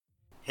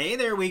Hey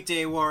there,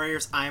 weekday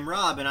warriors. I'm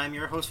Rob, and I'm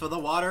your host for the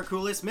Water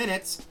Coolest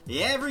Minutes.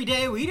 Every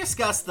day, we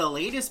discuss the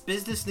latest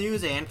business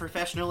news and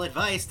professional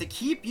advice to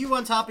keep you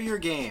on top of your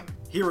game.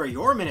 Here are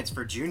your minutes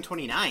for June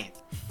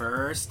 29th.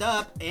 First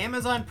up,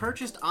 Amazon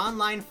purchased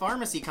online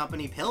pharmacy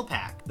company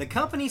PillPack. The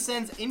company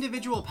sends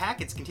individual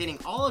packets containing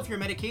all of your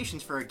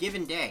medications for a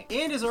given day,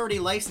 and is already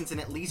licensed in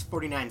at least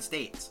 49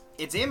 states.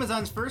 It's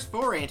Amazon's first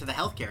foray into the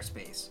healthcare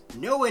space.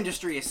 No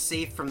industry is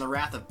safe from the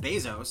wrath of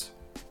Bezos.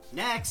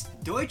 Next,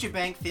 Deutsche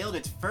Bank failed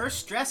its first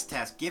stress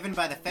test given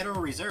by the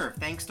Federal Reserve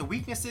thanks to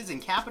weaknesses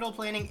in capital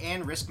planning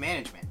and risk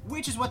management,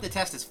 which is what the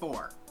test is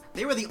for.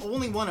 They were the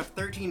only one of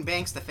 13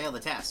 banks to fail the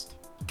test.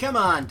 Come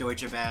on,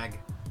 Deutsche Bank.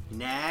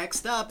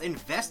 Next up,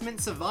 investment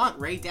savant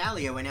Ray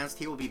Dalio announced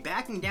he will be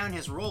backing down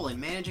his role in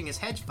managing his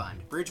hedge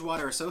fund,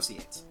 Bridgewater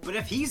Associates. But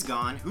if he's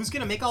gone, who's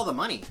gonna make all the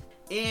money?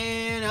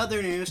 In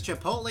other news,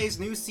 Chipotle's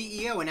new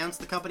CEO announced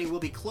the company will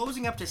be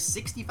closing up to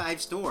 65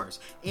 stores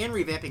and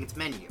revamping its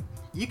menu.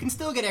 You can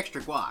still get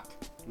extra guac.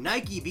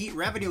 Nike beat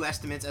revenue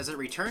estimates as it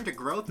returned to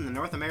growth in the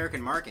North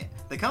American market.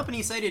 The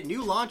company cited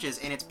new launches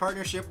and its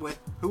partnership with,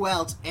 who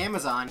else,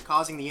 Amazon,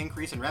 causing the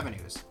increase in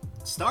revenues.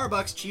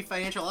 Starbucks Chief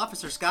Financial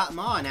Officer Scott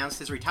Ma announced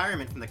his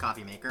retirement from the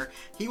coffee maker.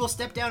 He will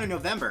step down in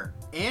November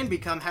and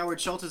become Howard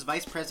Schultz's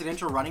vice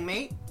presidential running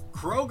mate.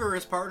 Kroger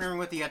is partnering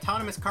with the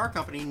autonomous car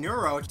company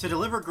Nuro to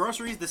deliver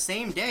groceries the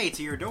same day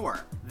to your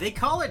door. They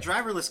call it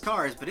driverless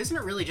cars, but isn't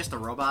it really just a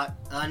robot?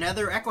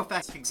 Another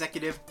Equifax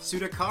executive,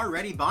 Sudhakar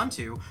Reddy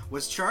Bantu,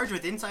 was charged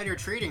with insider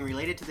trading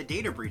related to the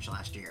data breach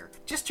last year.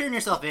 Just turn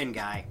yourself in,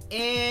 guy.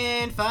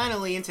 And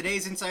finally, in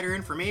today's insider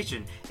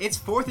information, it's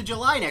 4th of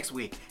July next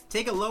week.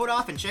 Take a load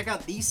off and check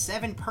out these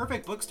 7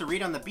 perfect books to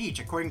read on the beach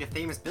according to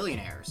famous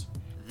billionaires.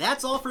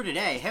 That's all for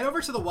today. Head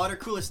over to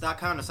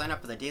thewatercoolest.com to sign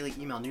up for the daily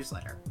email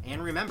newsletter.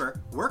 And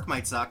remember, work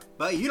might suck,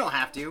 but you don't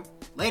have to.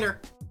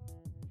 Later!